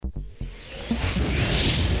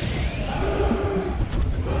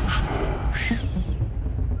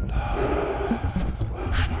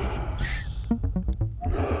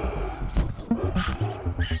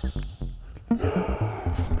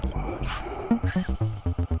Hi,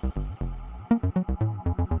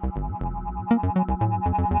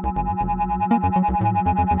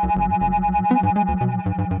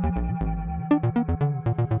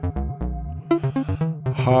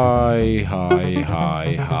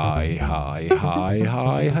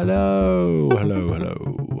 hello.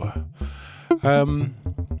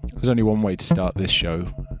 There's only one way to start this show,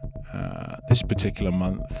 this particular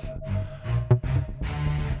month.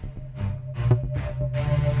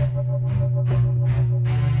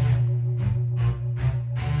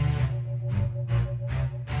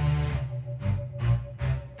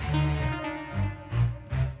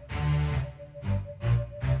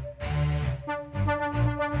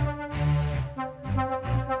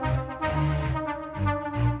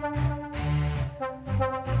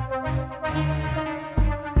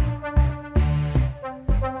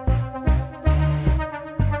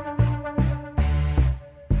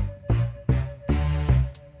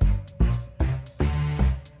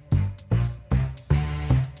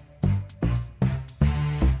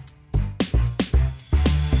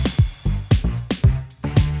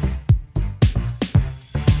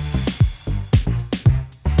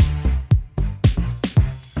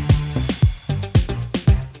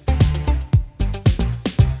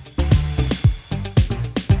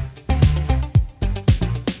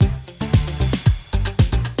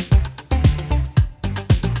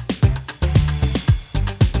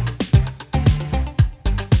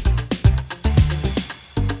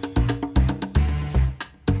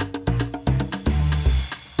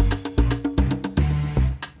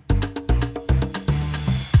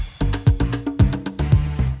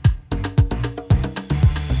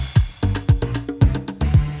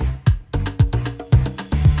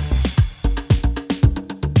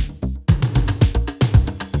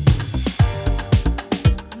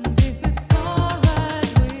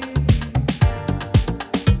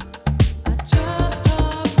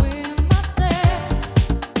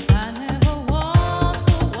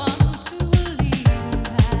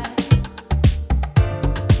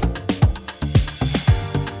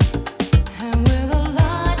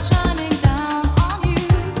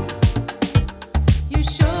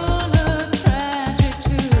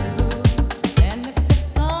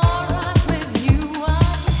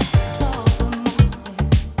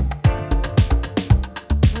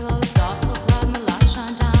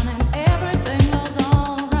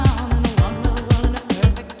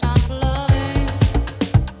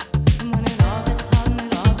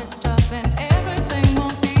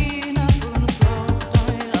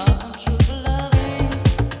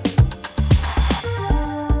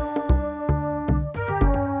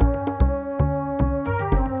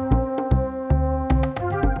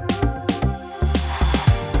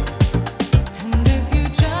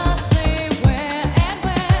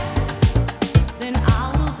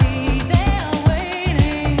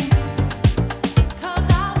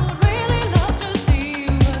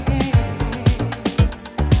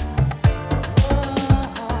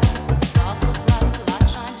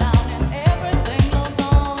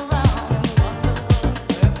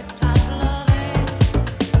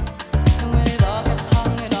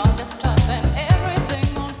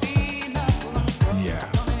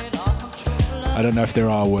 I don't know if there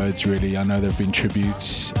are words really. I know there have been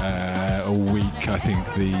tributes all week. I think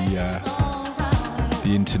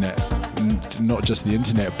the internet, not just the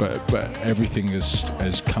internet, but everything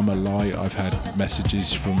has come alive. I've had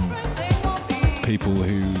messages from people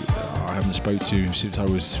who I haven't spoke to since I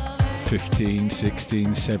was 15,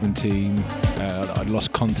 16, 17. I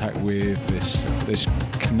lost contact with this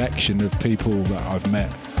connection of people that I've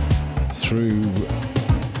met through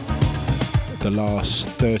the last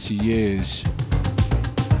 30 years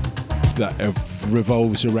that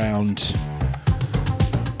revolves around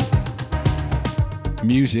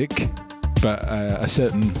music, but a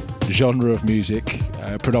certain genre of music,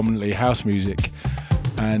 predominantly house music.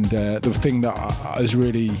 And the thing that has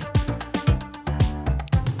really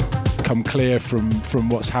come clear from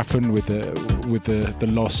what's happened with the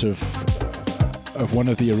loss of one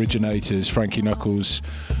of the originators, Frankie Knuckles,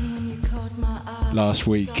 last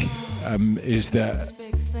week, is that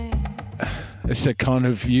it's a kind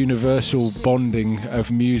of universal bonding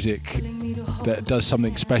of music that does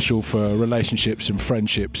something special for relationships and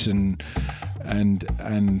friendships and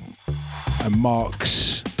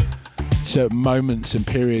marks certain moments and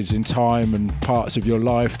periods in time and parts of your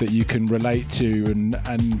life that you can relate to, and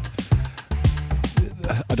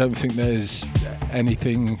I don't think there's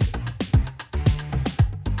anything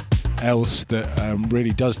else that really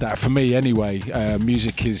does that for me anyway.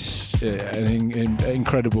 Music is an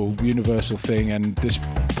incredible universal thing, and this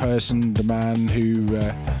person, the man who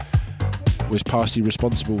was partially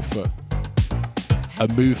responsible for a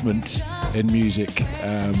movement in music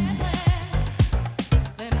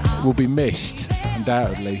will be missed,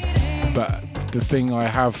 undoubtedly. But the thing I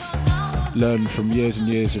have learned from years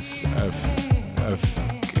and years of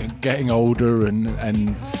getting older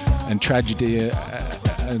and tragedy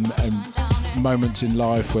and moments in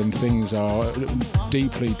life when things are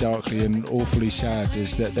deeply, darkly and awfully sad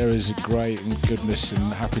is that there is a great and goodness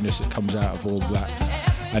and happiness that comes out of all of that.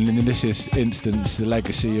 And in this instance, the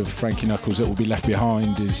legacy of Frankie Knuckles that will be left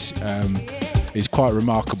behind is quite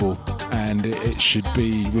remarkable, and it should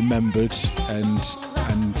be remembered and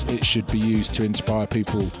it should be used to inspire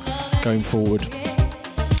people going forward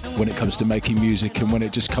when it comes to making music and when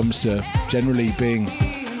it just comes to generally being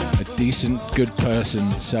a decent, good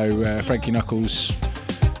person. So Frankie Knuckles,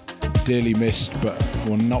 dearly missed, but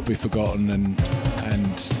will not be forgotten. And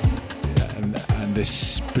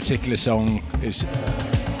this particular song is,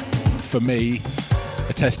 for me,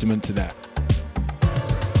 a testament to that.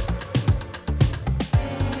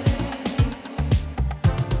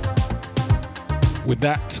 With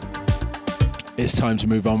that, it's time to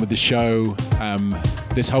move on with the show.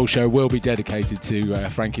 This whole show will be dedicated to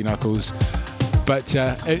Frankie Knuckles, but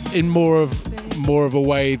in more of a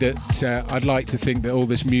way that I'd like to think that all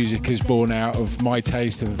this music is born out of my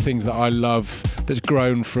taste and the things that I love, that's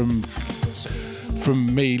grown from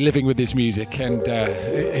me living with this music. And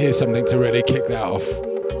here's something to really kick that off: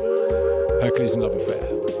 Hercules and Love Affair.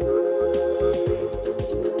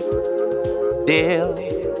 Deal.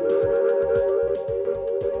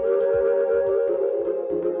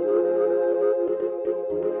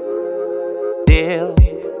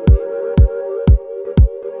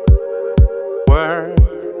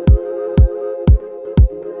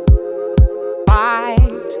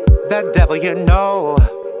 The devil you know,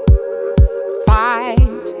 fight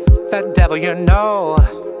the devil you know,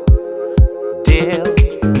 deal,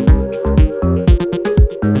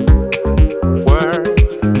 word,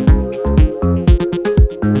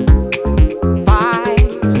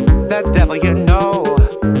 fight the devil you know,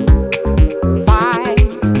 fight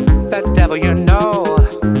the devil you know,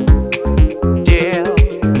 deal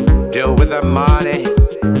with the money,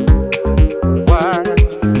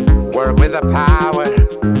 work with the power.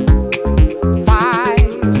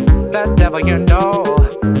 You know,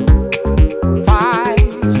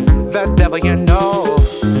 fight the devil you know.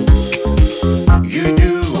 You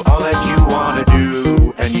do all that you wanna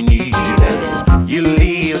do, and you need it. You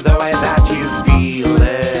leave the way that you feel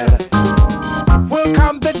it. Will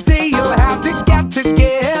come the day you'll have to get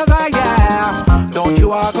together, yeah. Don't you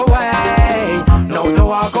walk away, no, don't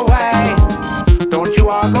walk away. Don't you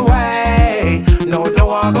walk away, no, don't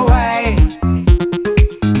walk away.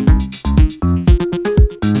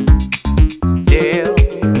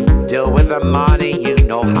 The money you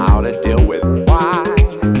know how to deal with. Why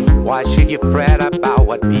should you fret about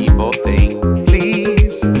what people think?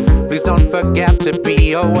 Please don't forget to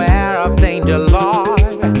be aware of danger, Lord.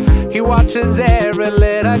 He watches every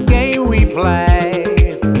little game we play.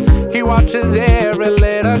 He watches every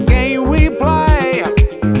little game we play.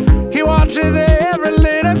 He watches every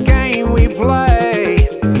little game we play.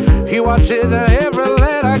 He watches every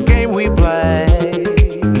little game we play.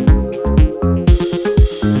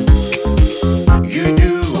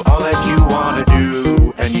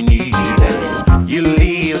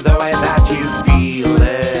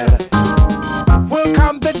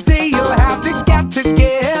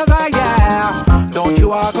 Together, yeah. Don't you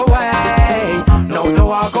walk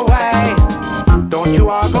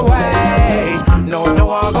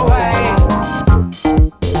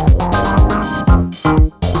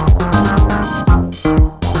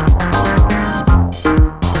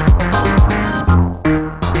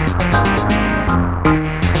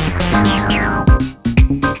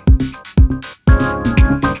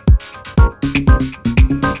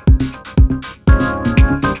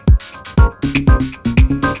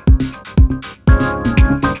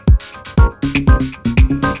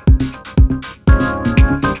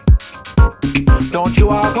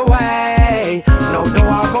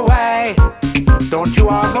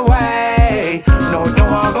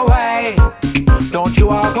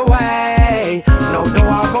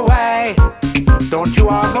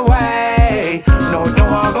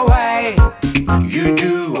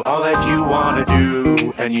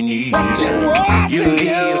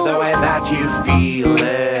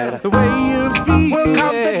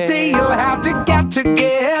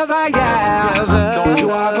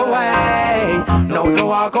no, don't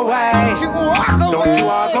walk away. Don't you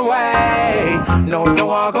walk away, no, don't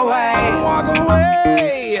walk away.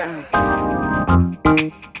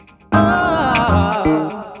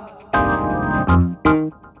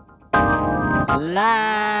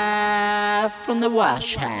 live from the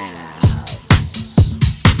wash house.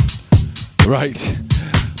 Right,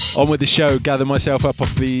 on with the show. Gather myself up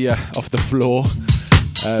off the floor.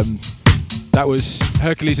 That was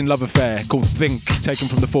Hercules and Love Affair, called Think, taken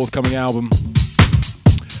from the forthcoming album.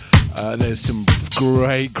 There's some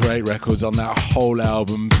great records on that whole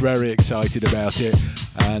album. Very excited about it,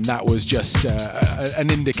 and that was just an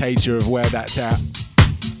indicator of where that's at.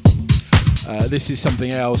 This is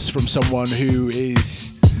something else from someone who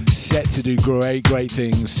is set to do great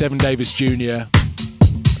things. Seven Davis Jr.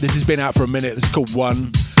 This has been out for a minute. It's called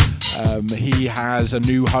One. He has a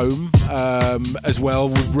new home as well,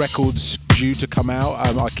 with records due to come out.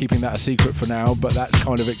 I'm keeping that a secret for now, but that's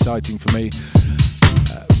kind of exciting for me.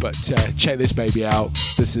 But check this baby out.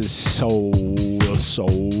 This is soul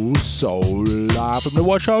live from the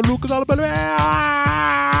watch out. Look at all about it.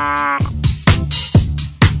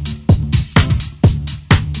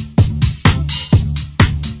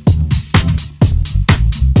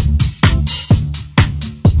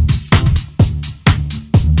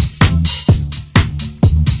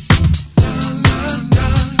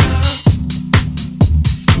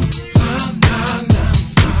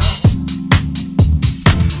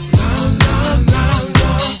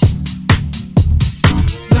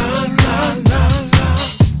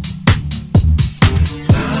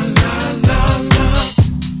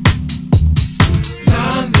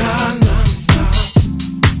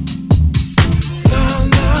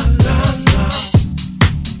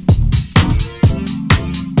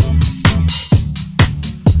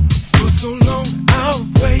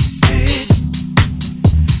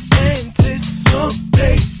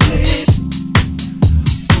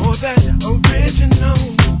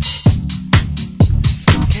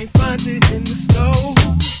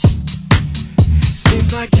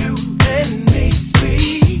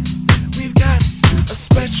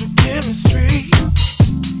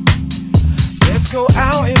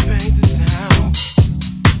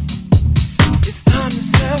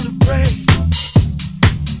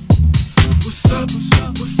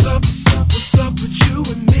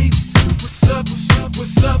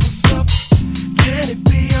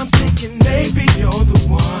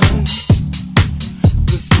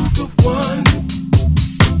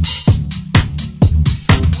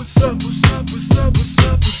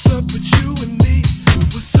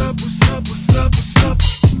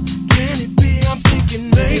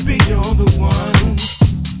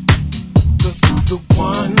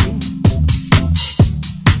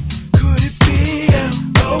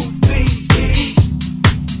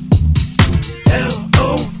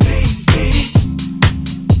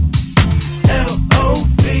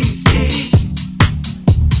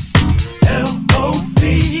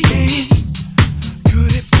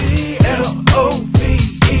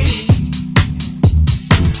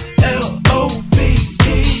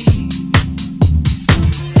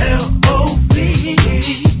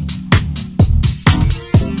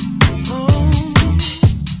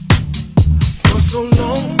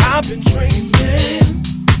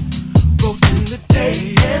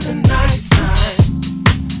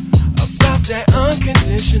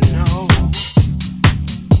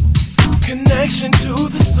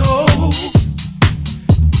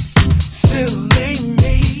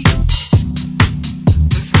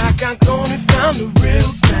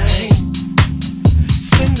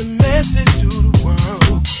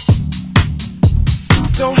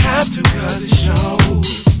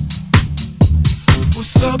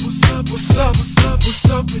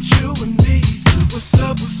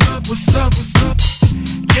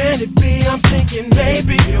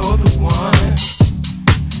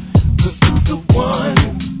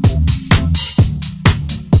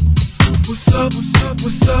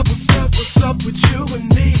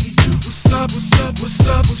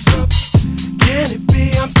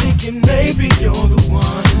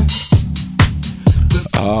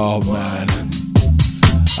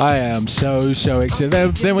 So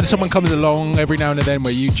excited. Then when someone comes along every now and then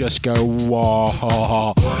where you just go,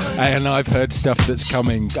 wow, and I've heard stuff that's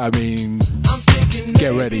coming. I mean,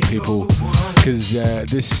 get ready, people, because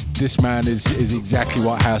this man is exactly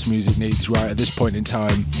what house music needs right at this point in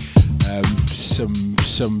time.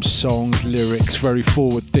 Some songs, lyrics, very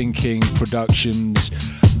forward-thinking productions.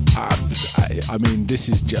 I mean, this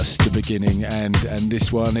is just the beginning, and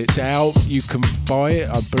this one, it's out. You can buy it.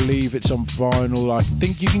 I believe it's on vinyl. I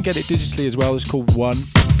think you can get it digitally as well. It's called One.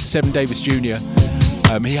 Seven Davis Jr.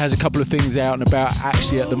 He has a couple of things out and about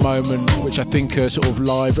actually at the moment, which I think are sort of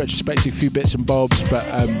live, retrospective, few bits and bobs, but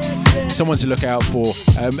someone to look out for.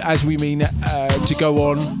 As we mean to go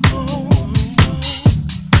on,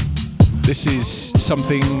 This is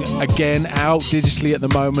something, again, out digitally at the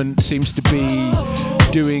moment. Seems to be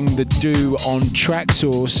doing the do on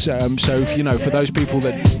Tracksource. So, for those people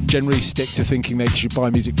that generally stick to thinking they should buy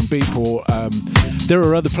music from Beatport, there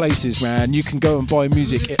are other places, man. You can go and buy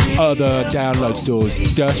music at other download stores.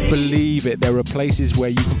 Just believe it. There are places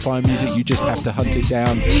where you can find music. You just have to hunt it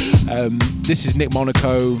down. This is Nick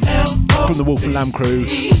Monaco from the Wolf and Lamb crew.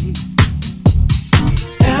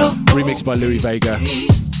 Remixed by Louie Vega.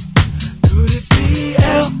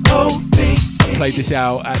 I played this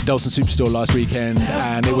out at Dalston Superstore last weekend,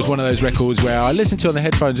 and it was one of those records where I listened to it on the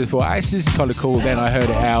headphones and thought, actually, this is kind of cool. Then I heard it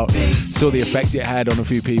out, saw the effect it had on a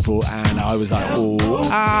few people, and I was like,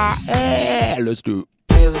 let's do it.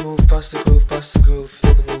 Feel the move, bust the groove, bust the groove.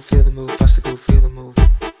 Feel the move, bust the groove, feel the move.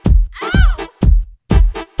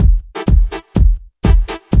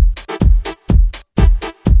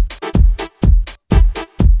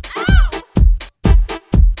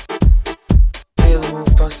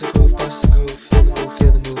 Bust the groove, bust the groove, feel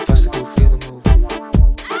the move, bust the groove, feel the move. Feel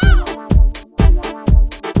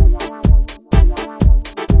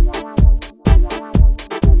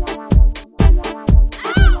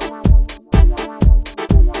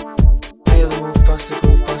the move, bust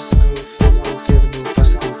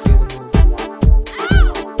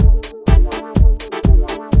the groove, bust the groove,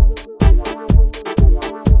 feel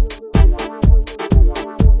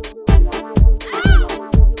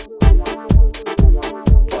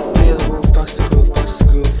the move, bust the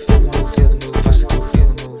groove, feel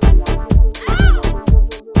the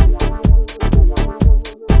move.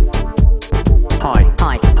 Hi,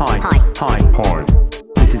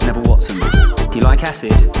 this is Neville Watson. Do you like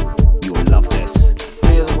acid? You'll love this.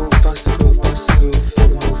 Feel the move, bust the groove, bust the groove. Feel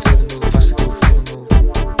the move, bust the groove, feel the move.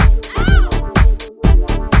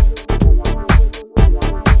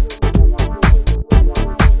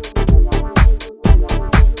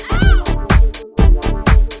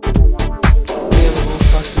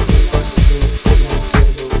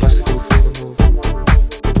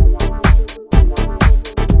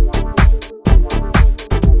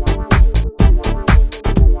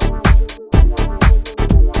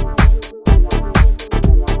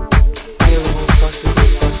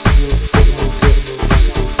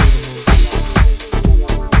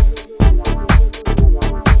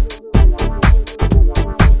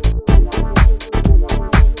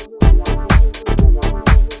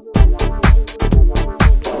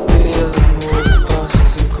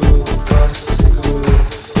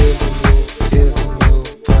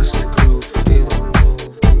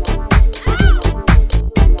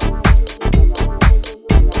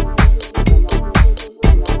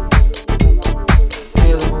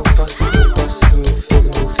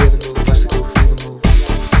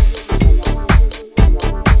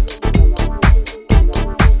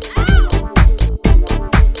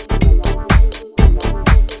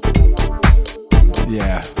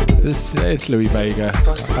 It's Louie Vega.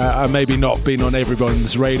 I maybe not been on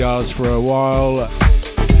everyone's radars for a while.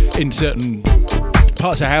 In certain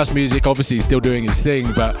parts of house music, obviously he's still doing his thing,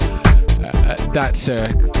 but that's a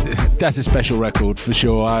special record for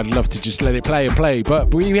sure. I'd love to just let it play and play,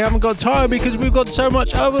 but we haven't got time because we've got so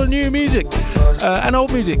much other new music and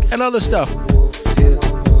old music and other stuff.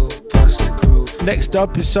 Next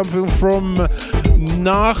up is something from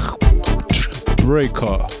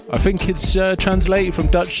Nachtbraker. I think it's translated from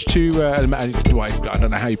Dutch to, I don't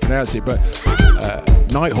know how you pronounce it, but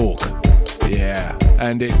Nighthawk. Yeah,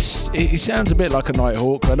 and it sounds a bit like a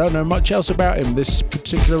Nighthawk. I don't know much else about him. This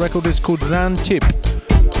particular record is called Xantippe,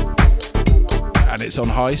 and it's on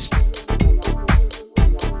Heist.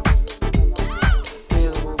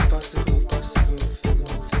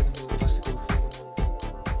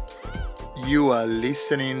 You are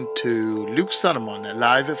listening to Luke Solomon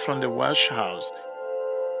live from the Wash House.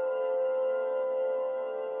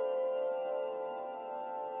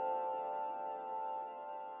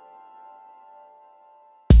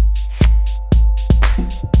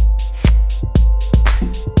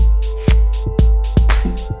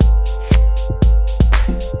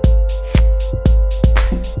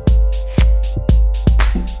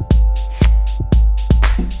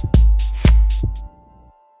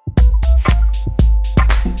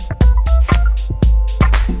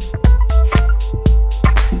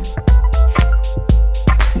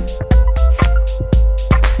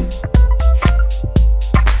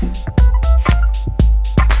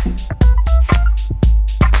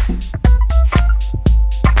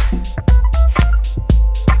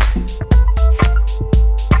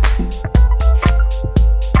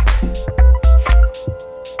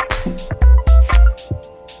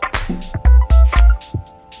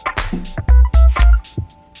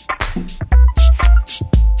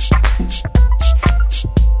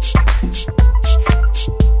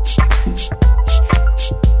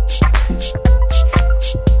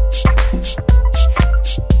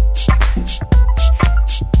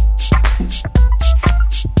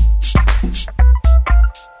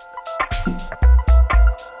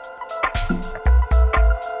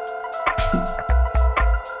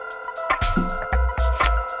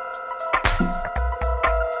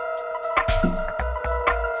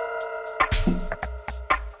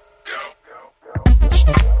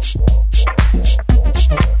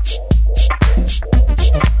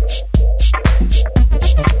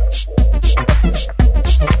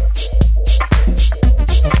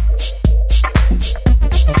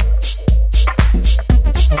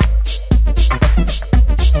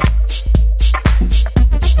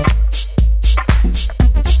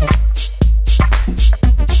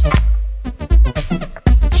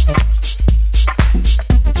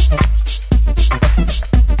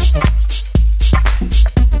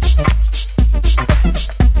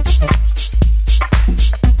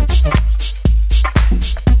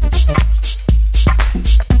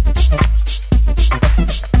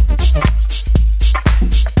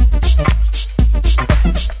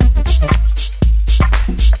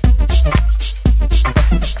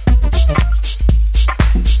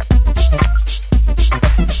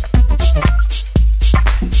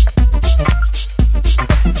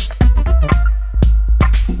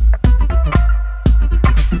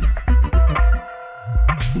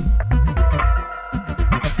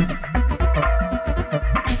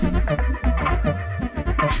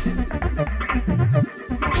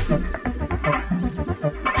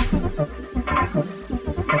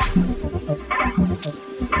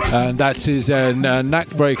 And that's his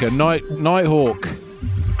Nachtbraker, Nighthawk.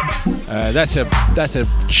 That's a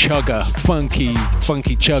chugger, funky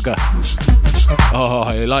chugger. Oh,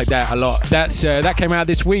 I like that a lot. That came out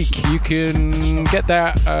this week. You can get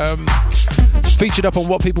that featured up on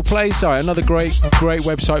What People Play site. Another great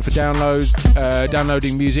website for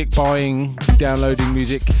downloading music, downloading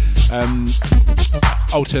music.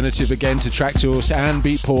 Alternative again to Tracksource and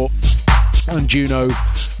Beatport and Juno.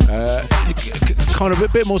 Kind of a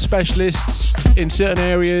bit more specialists in certain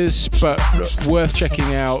areas, but worth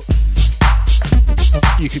checking out.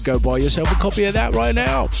 You could go buy yourself a copy of that right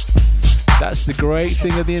now. That's the great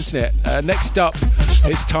thing of the internet. Next up,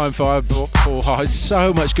 it's time for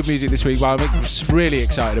so much good music this week. Well, I'm really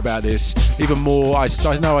excited about this. Even more, I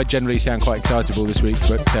know I generally sound quite excitable this week,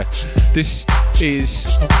 but this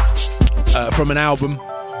is from an album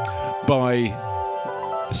by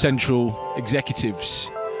Central Executives.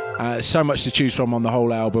 So much to choose from on the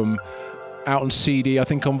whole album. Out on CD, I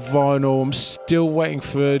think on vinyl. I'm still waiting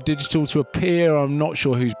for digital to appear. I'm not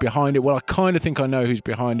sure who's behind it. Well, I kind of think I know who's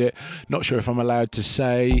behind it. Not sure if I'm allowed to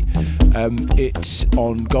say. It's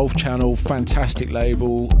on Golf Channel, fantastic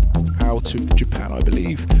label, out of Japan, I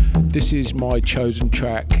believe. This is my chosen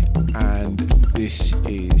track, and this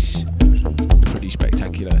is pretty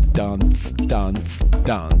spectacular. Dance, dance,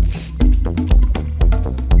 dance.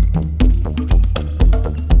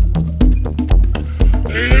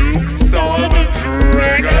 Luke's on the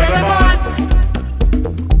drink of the month.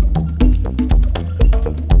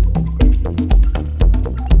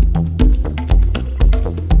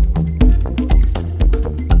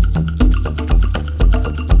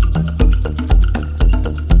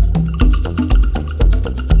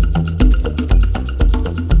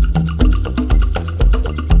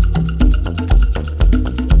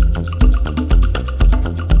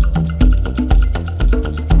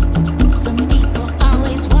 Some people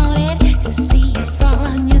always wanted to see you fall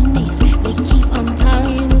on your knees.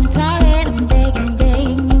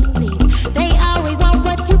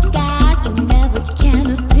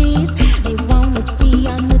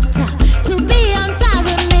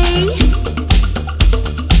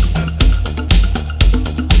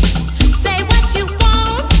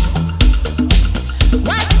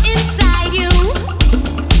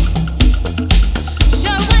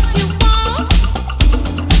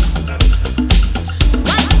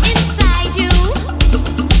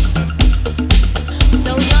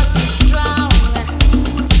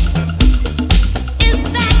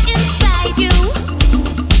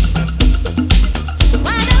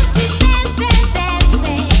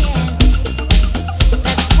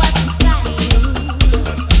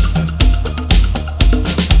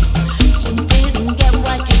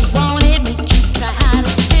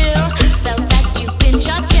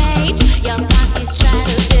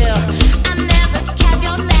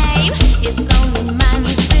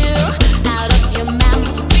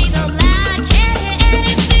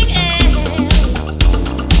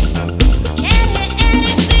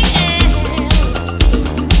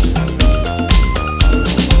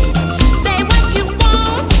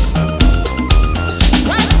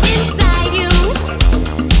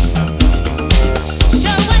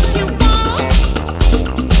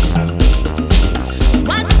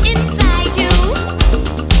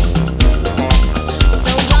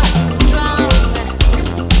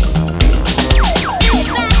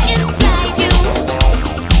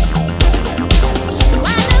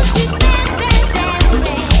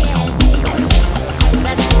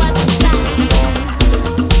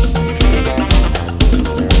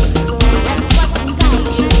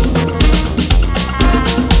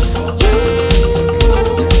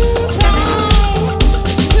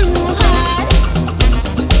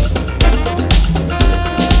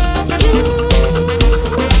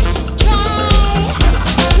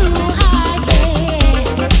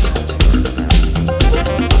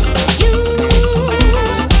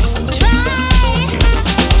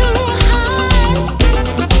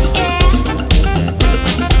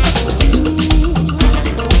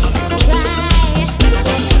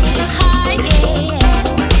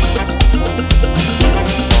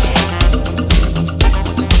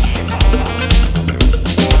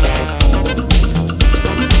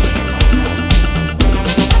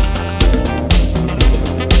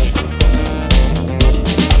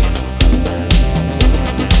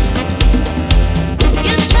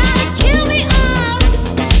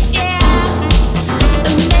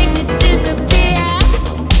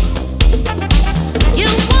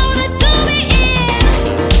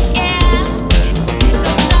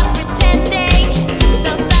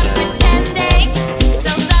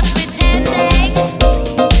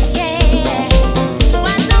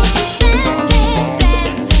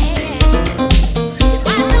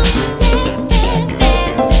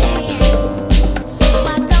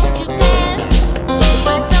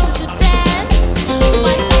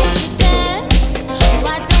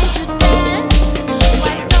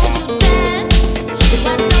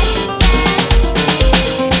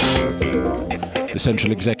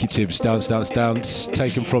 Central Executives, Dance, Dance, Dance,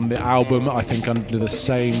 taken from the album, I think under the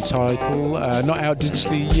same title. Not out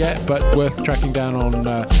digitally yet, but worth tracking down on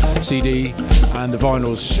CD. And the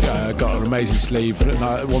vinyl's got an amazing sleeve,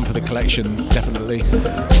 one for the collection, definitely.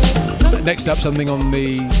 Next up, something on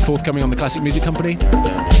the forthcoming on the Classic Music Company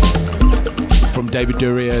from David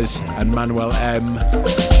Duriez and Manuel M.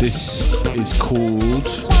 This is called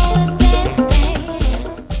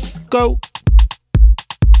Go.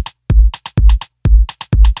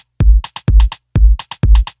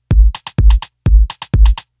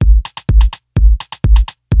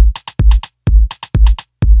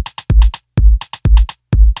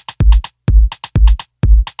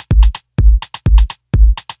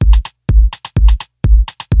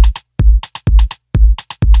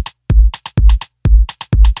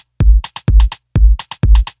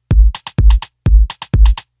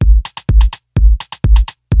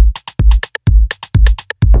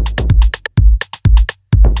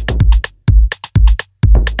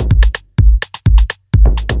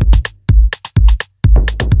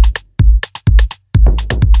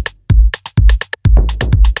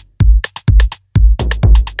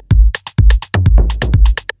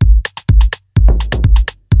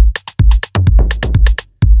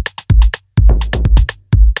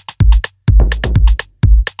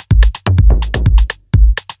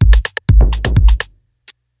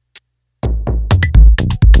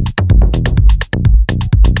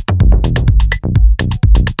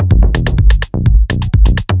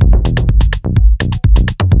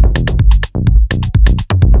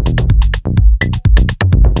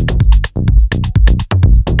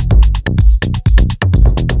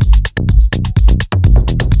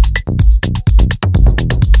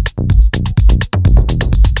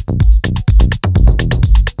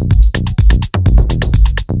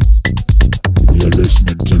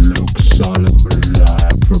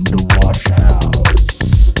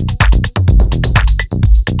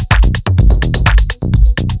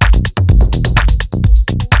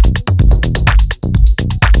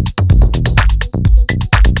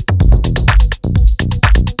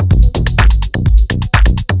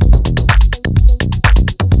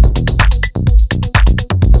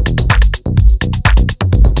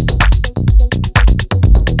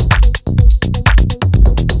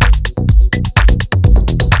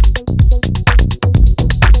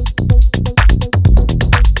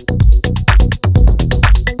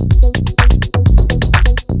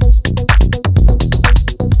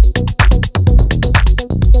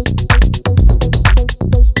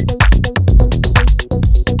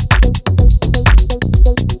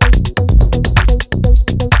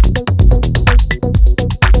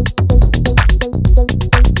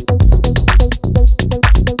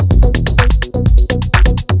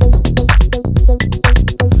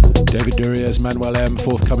 Manuel M,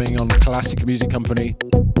 forthcoming on Classic Music Company,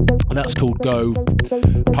 and that's called Go,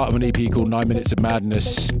 part of an EP called 9 Minutes of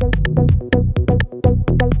Madness.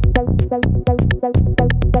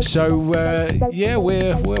 So yeah,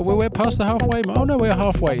 we're past the halfway mark. Oh no, we're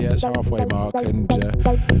halfway. Yeah, it's halfway mark, and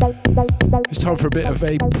it's time for a bit of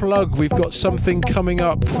a plug. We've got something coming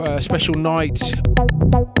up, a special night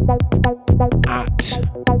at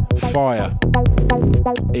Fire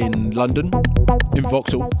in London, in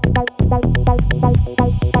Vauxhall.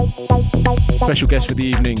 Special guest for the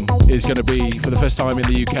evening is going to be, for the first time in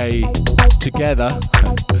the UK, together.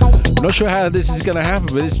 I'm not sure how this is going to happen,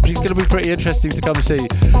 but it's going to be pretty interesting to come see.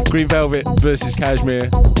 Green Velvet versus Cashmere.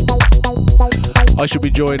 I shall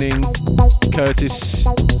be joining Curtis,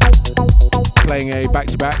 playing a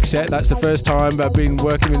back-to-back set. That's the first time I've been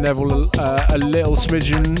working with Neville a little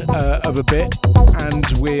smidgen of a bit, and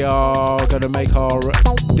we are going to make our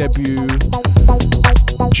debut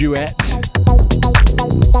duet.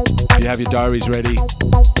 If you have your diaries ready,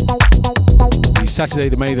 it's Saturday,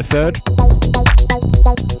 the May the 3rd.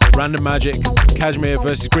 Random Magic, Cashmere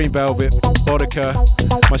versus Green Velvet, Vodka,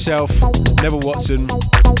 myself, Neville Watson,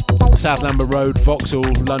 South Lambert Road,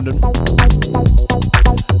 Vauxhall, London.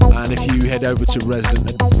 And if you head over to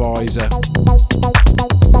Resident Advisor,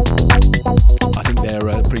 I think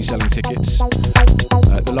they're pre-selling tickets.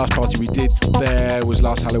 The last party we did there was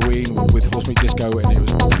last Halloween with Horse Meat Disco, and it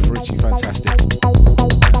was pretty fantastic.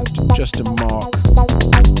 And just to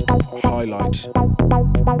highlight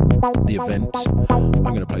the event, I'm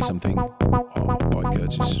going to play something by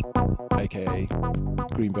Curtis, aka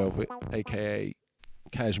Green Velvet, aka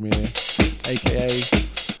Cashmere, aka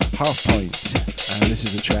Half Pint, and this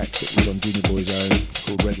is a track that was on Junior Boy's own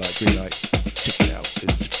called Red Light, Green Light. Check it out,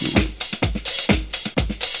 it's cool.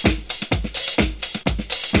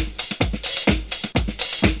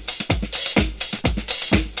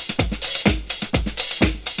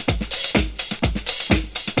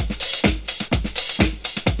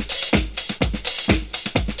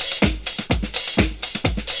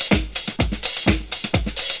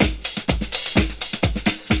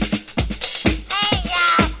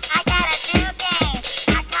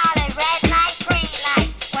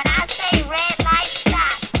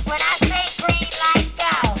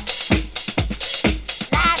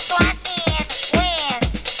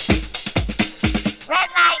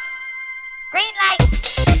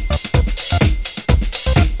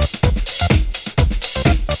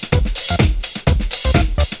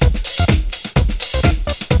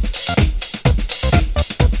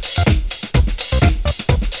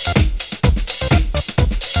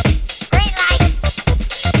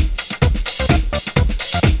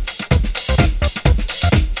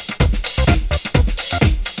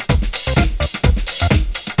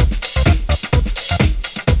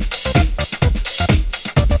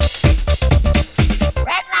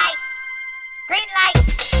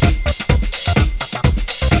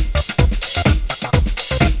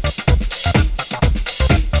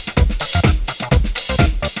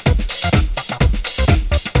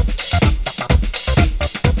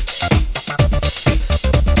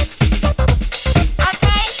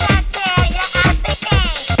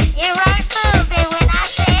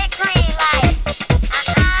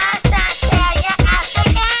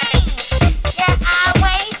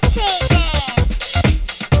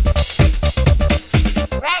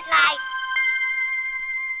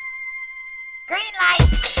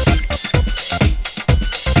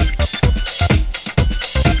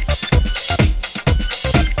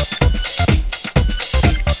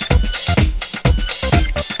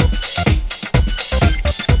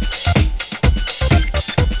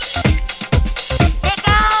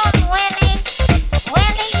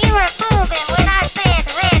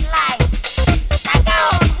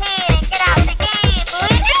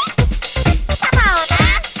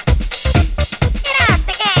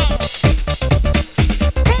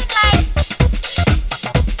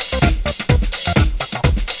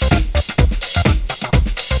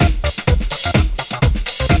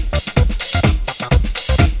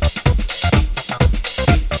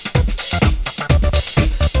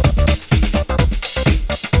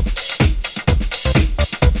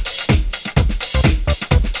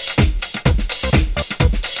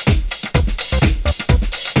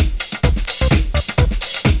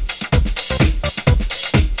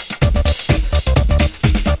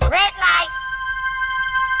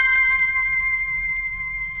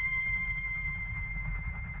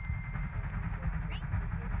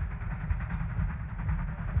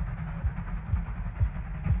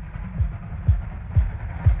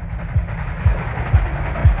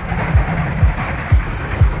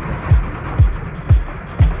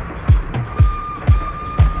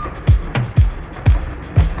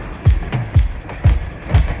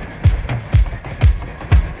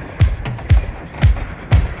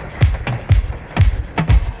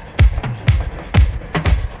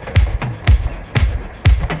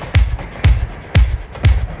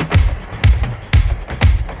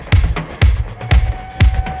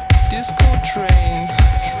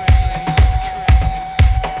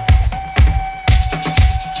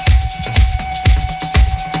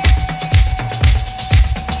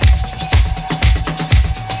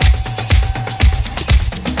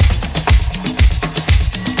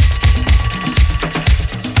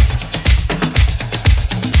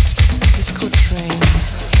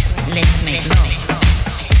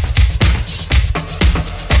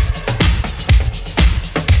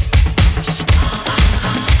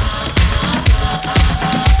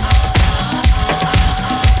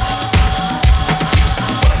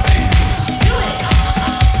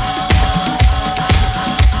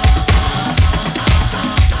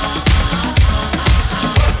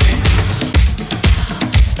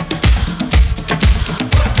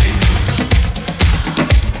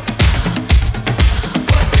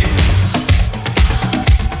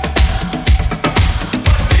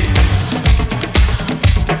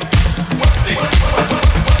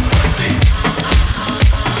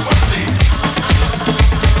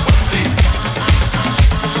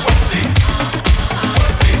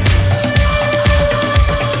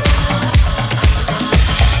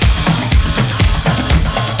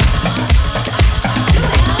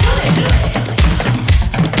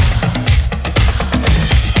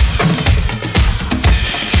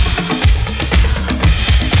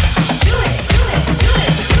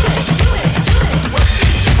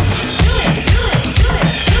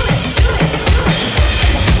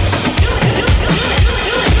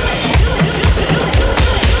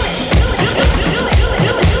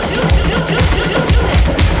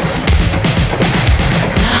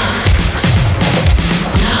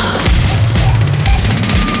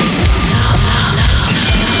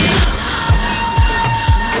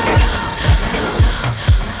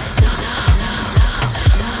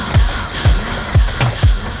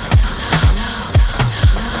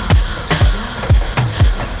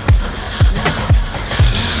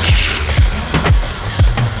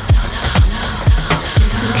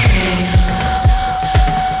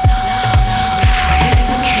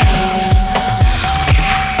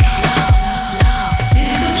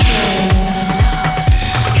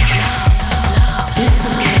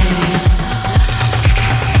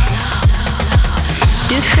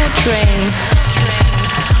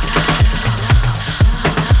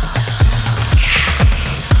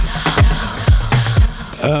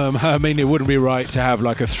 I mean, it wouldn't be right to have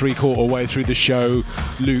like a 3/4 way through the show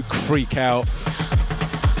Luke freak out.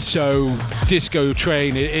 So, Disco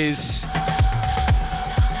Train it is.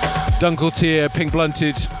 Dunkletier, Pink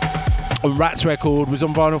Blunted, a Rats record, was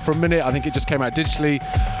on vinyl for a minute. I think it just came out digitally.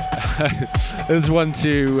 There's one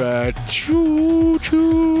to choo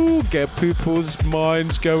choo, get people's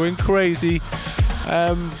minds going crazy.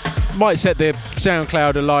 Might set the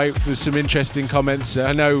SoundCloud alight with some interesting comments.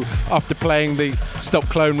 I know after playing the Stop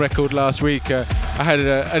Clone record last week, I had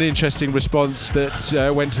an interesting response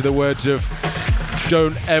that went to the words of,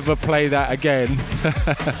 "Don't ever play that again."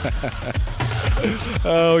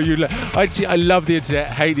 Oh, I love the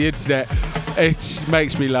internet, hate the internet. It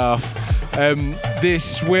makes me laugh.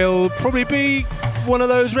 This will probably be one of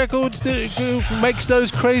those records that makes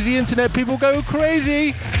those crazy internet people go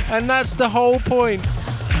crazy, and that's the whole point.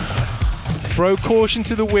 Throw caution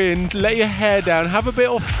to the wind, let your hair down, have a bit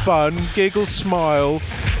of fun, giggle, smile,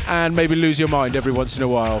 and maybe lose your mind every once in a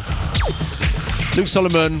while. Luke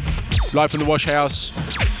Solomon, live from the Wash House.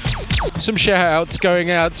 Some shout-outs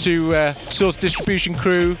going out to Source Distribution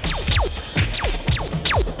crew,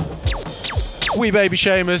 wee baby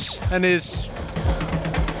Seamus and his...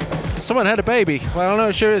 Someone had a baby. Well, I'm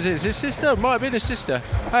not sure it's his sister. Might have been his sister.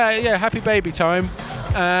 Yeah, happy baby time.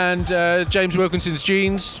 And James Wilkinson's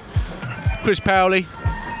Jeans, Chris Powley,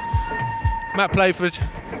 Matt Playford,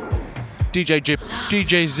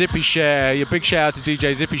 DJ Zippy Share. Your big shout out to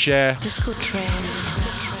DJ Zippy Share.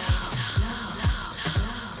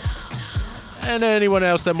 And anyone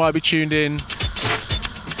else that might be tuned in.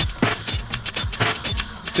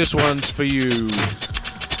 This one's for you.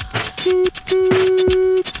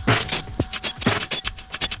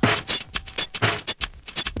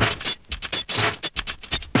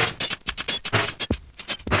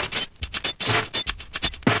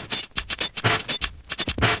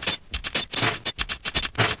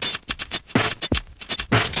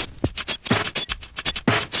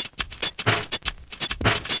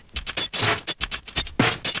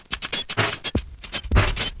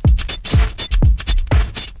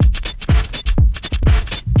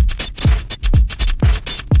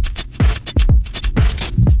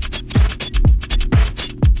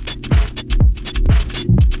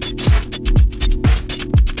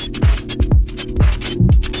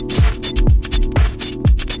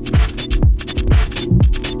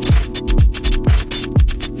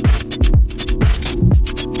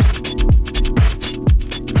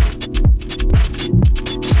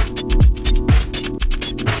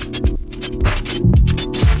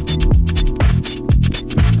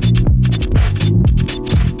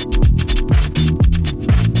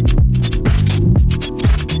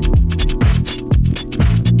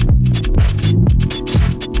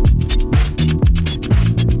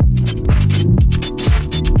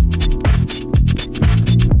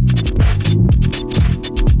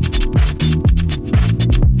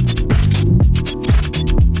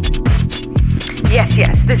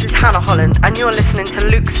 And you're listening to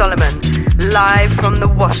Luke Solomon, live from the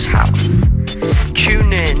Wash House.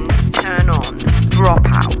 Tune in, turn on, drop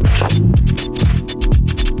out.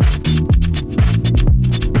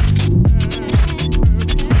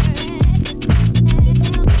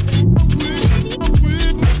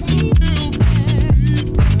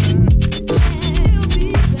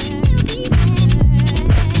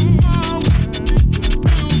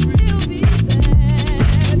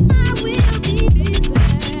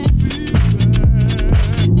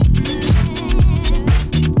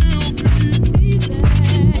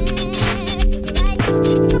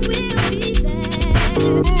 Will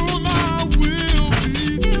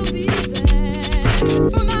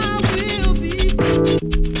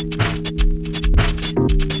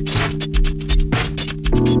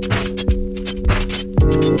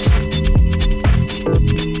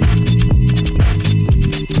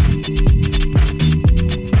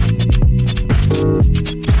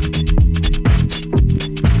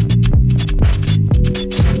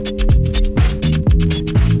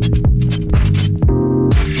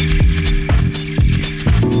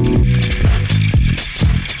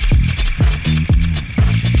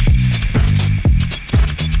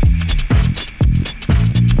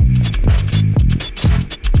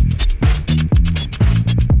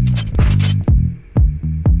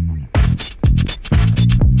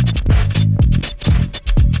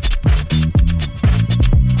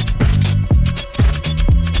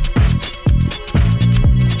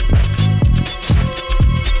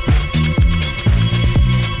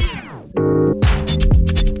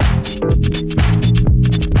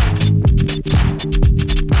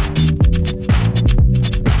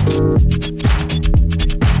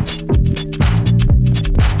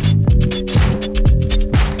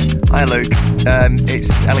Hi Luke,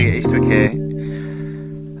 it's Elliot Eastwick here.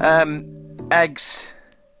 Eggs,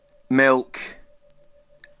 milk,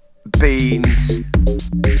 beans,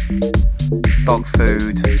 dog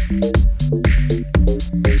food,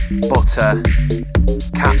 butter,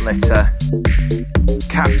 cat litter,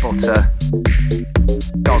 cat butter,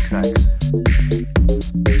 dog's eggs.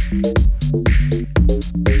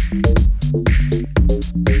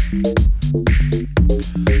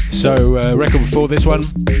 So, record before this one,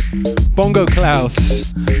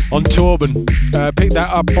 Bongoklaus on Torben. Picked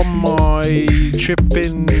that up on my trip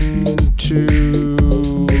into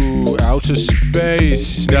outer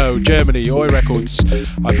space. No, Germany, Oi Records,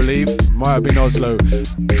 I believe. Might have been Oslo.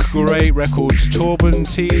 Great records. Torben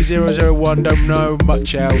T001, don't know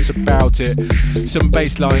much else about it. Some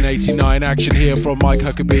baseline 89 action here from Mike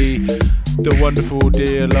Huckaby, the wonderful,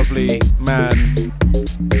 dear, lovely man.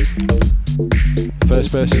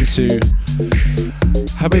 First person to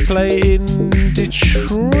have me play in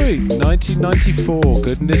Detroit, 1994.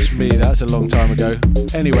 Goodness me, that's a long time ago.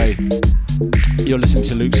 Anyway, you're listening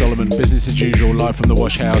to Luke Solomon, business as usual, live from the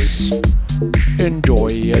Wash House. Enjoy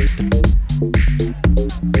it.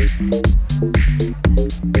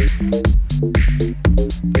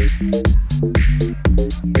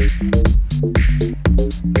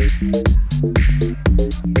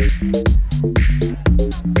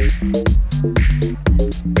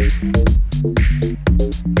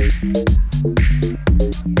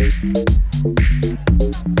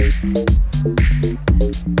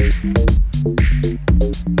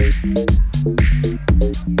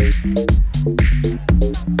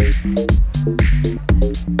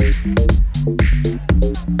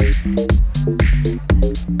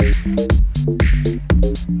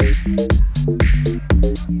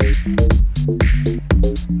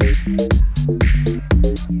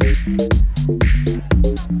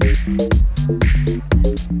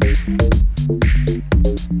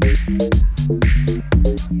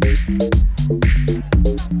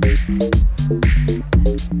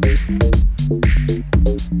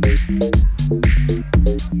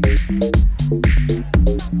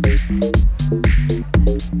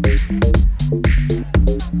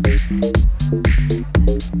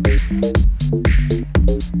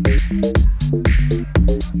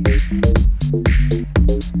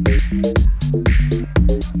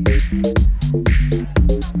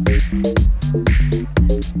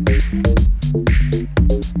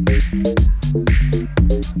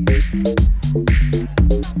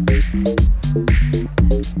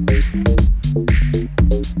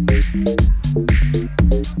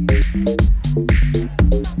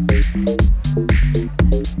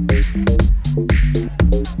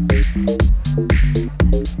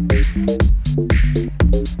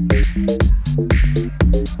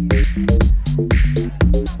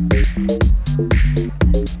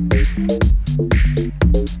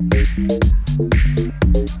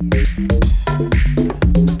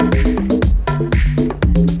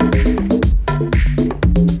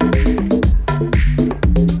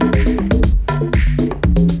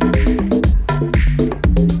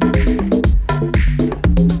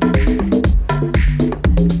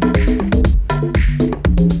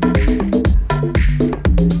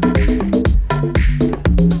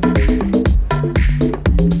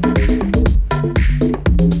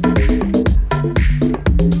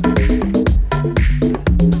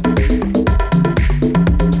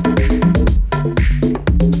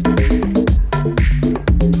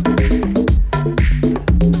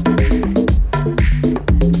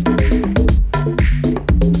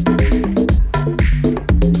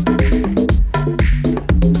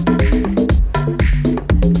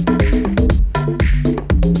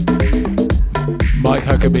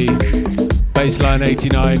 Baseline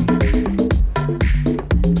 89.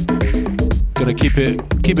 Gonna keep it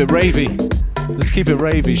ravey. Let's keep it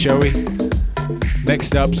ravey, shall we?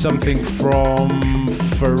 Next up, something from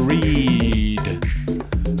Fareed.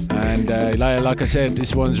 And like I said,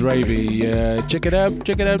 this one's ravey. Check it out,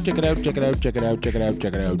 check it out, check it out, check it out, check it out, check it out,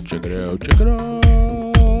 check it out, check it out, check it out.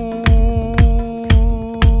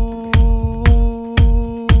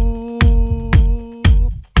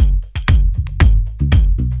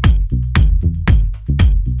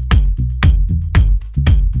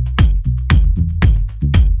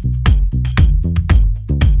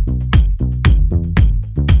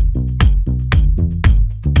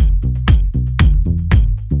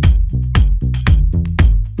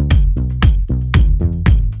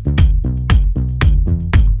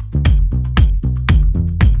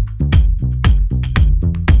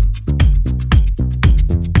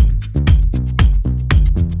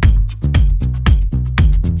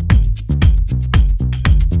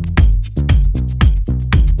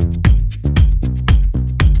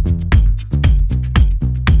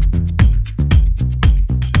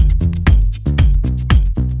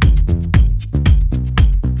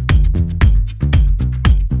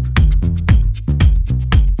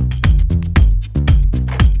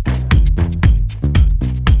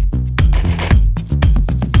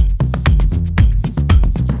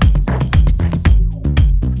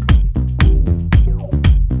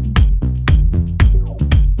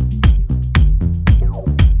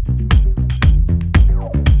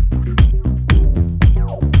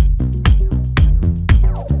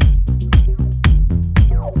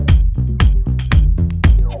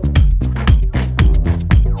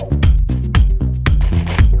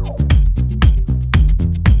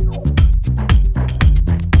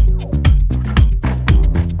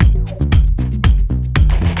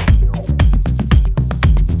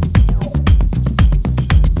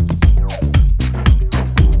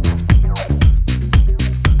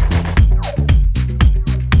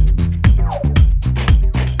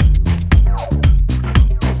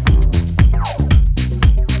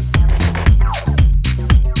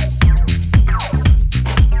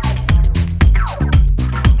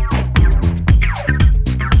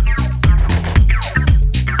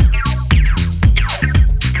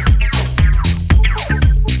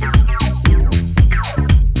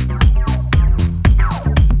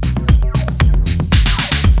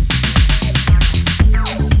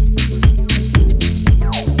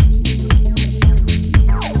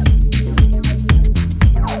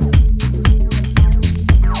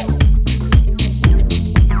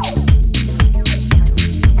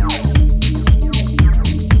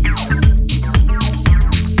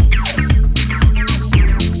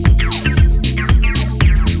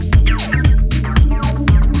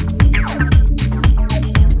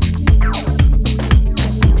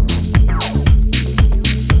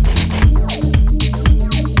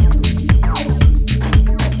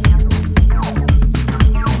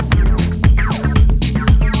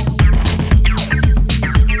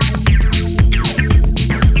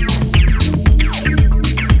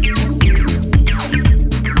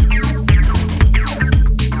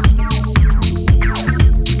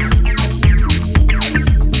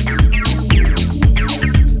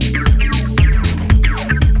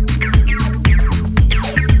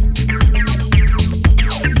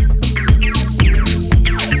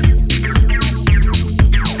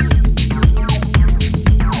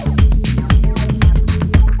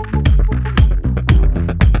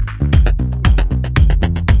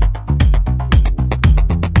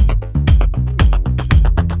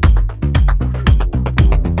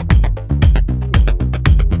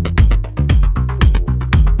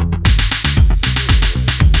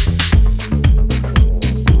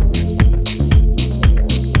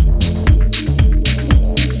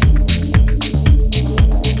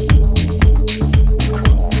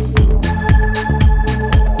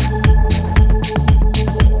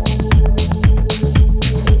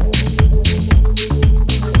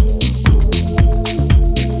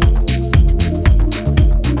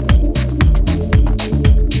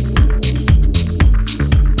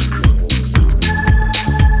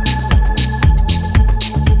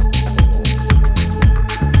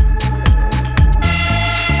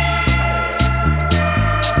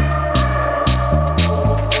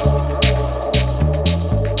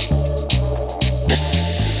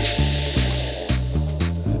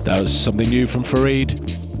 was something new from Fareed.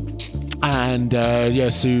 And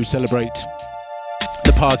yes, to celebrate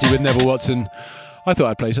the party with Neville Watson, I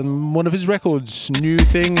thought I'd play one of his records. New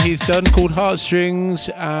thing he's done called Heartstrings,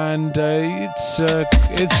 and it's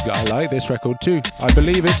I like this record too. I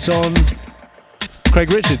believe it's on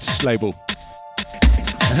Craig Richards' label.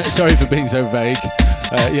 Sorry for being so vague.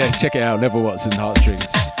 Yeah, check it out, Neville Watson,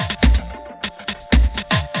 Heartstrings.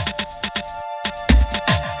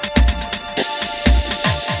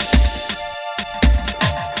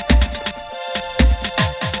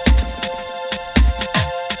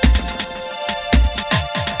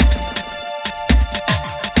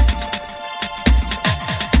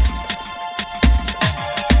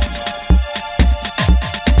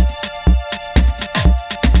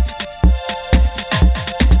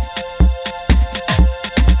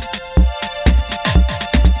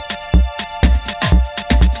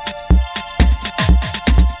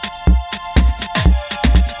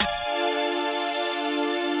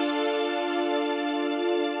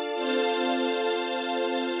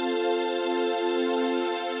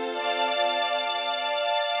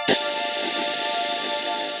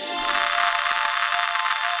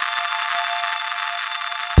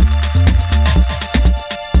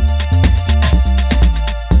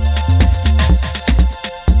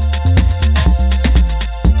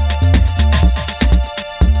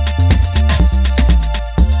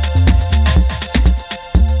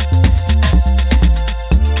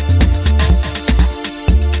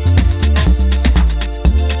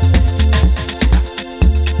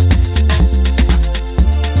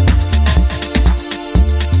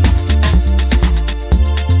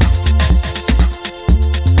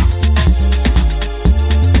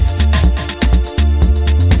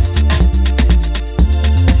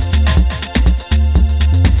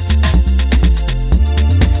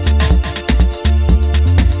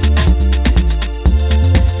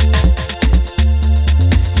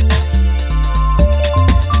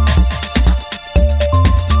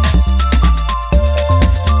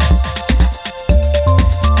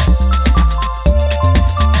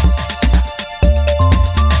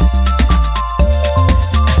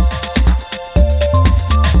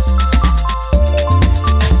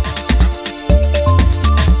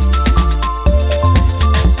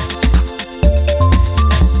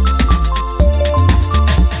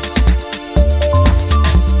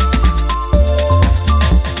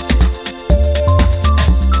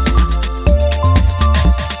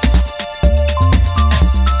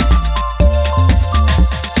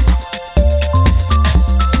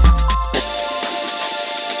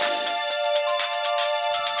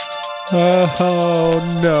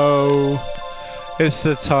 Oh no, it's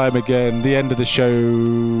the time again, the end of the show,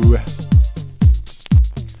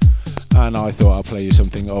 and I thought I'd play you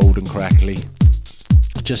something old and crackly,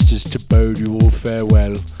 just as to bode you all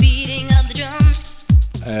farewell. Beating of the drums.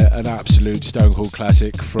 An absolute Stone Cold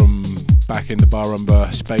classic from back in the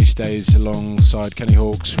Barumba Space days alongside Kenny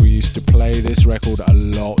Hawks. We used to play this record a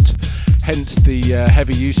lot, hence the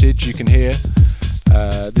heavy usage you can hear.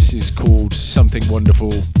 This is called Something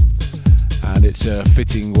Wonderful, and it's a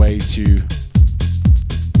fitting way to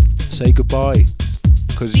say goodbye,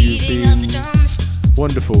 because you've been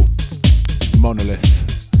wonderful,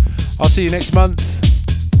 Monolith. I'll see you next month.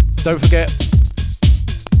 Don't forget,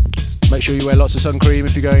 make sure you wear lots of sun cream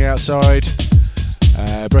if you're going outside,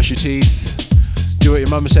 brush your teeth, do what your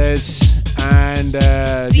mum says, and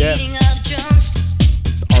yeah,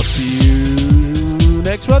 I'll see you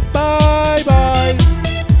next month. Bye bye.